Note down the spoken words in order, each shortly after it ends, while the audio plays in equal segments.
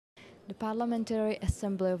The Parliamentary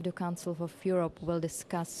Assembly of the Council of Europe will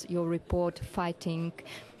discuss your report fighting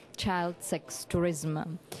child sex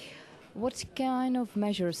tourism. What kind of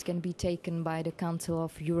measures can be taken by the Council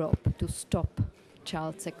of Europe to stop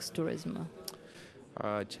child sex tourism?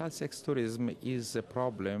 Child sex tourism is a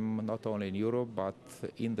problem not only in Europe but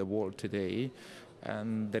in the world today,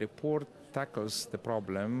 and the report tackles the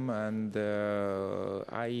problem, and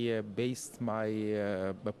I based my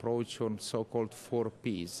approach on so-called 4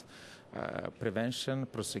 Ps: prevention,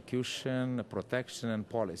 prosecution, protection and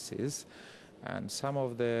policies. And some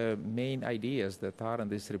of the main ideas that are in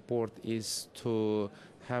this report is to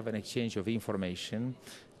have an exchange of information,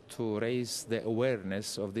 to raise the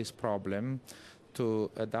awareness of this problem,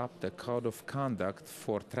 to adopt a code of conduct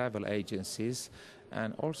for travel agencies,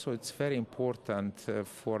 and also it's very important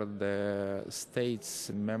for the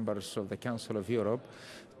states members of the Council of Europe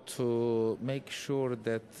to make sure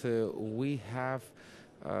that we have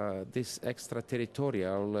this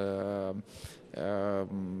extraterritorial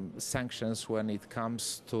sanctions when it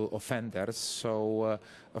comes to offenders, so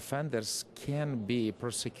offenders can be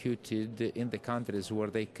prosecuted in the countries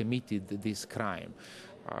where they committed this crime.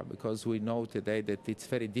 Because we know today that it's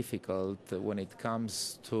very difficult when it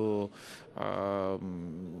comes to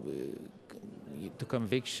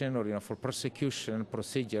conviction or for prosecution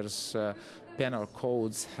procedures. Penal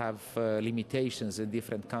codes have limitations in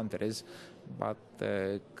different countries, but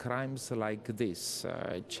crimes like this,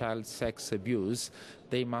 child sex abuse,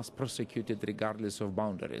 they must prosecute it regardless of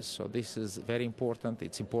boundaries. So this is very important.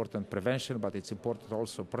 It's important prevention, but it's important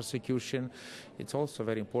also prosecution. It's also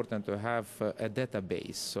very important to have a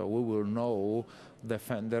database, so we will know the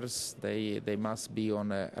offenders. They must be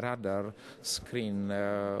on a radar screen,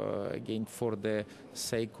 again, for the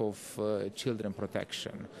sake of children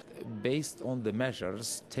protection. Based on the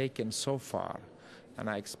measures taken so far, and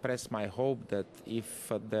I express my hope that if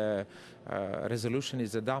the resolution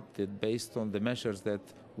is adopted based on the measures that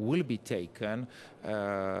will be taken,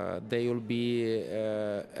 there will be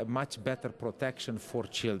a much better protection for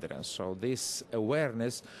children. So this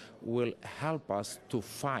awareness will help us to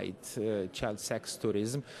fight child sex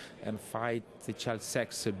tourism and fight the child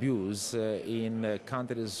sex abuse in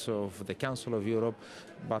countries of the Council of Europe,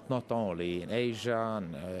 but not only, in Asia,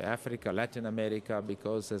 and Africa, Latin America,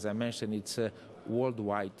 because, as I mentioned, it's a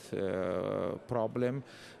worldwide problem,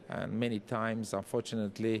 and many times,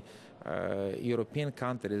 unfortunately, European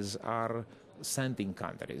countries are sending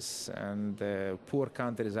countries, and poor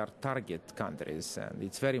countries are target countries. And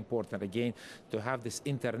it's very important, again, to have this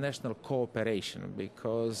international cooperation,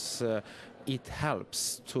 because it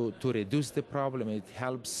helps to reduce the problem, it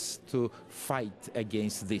helps to fight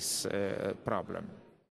against this problem.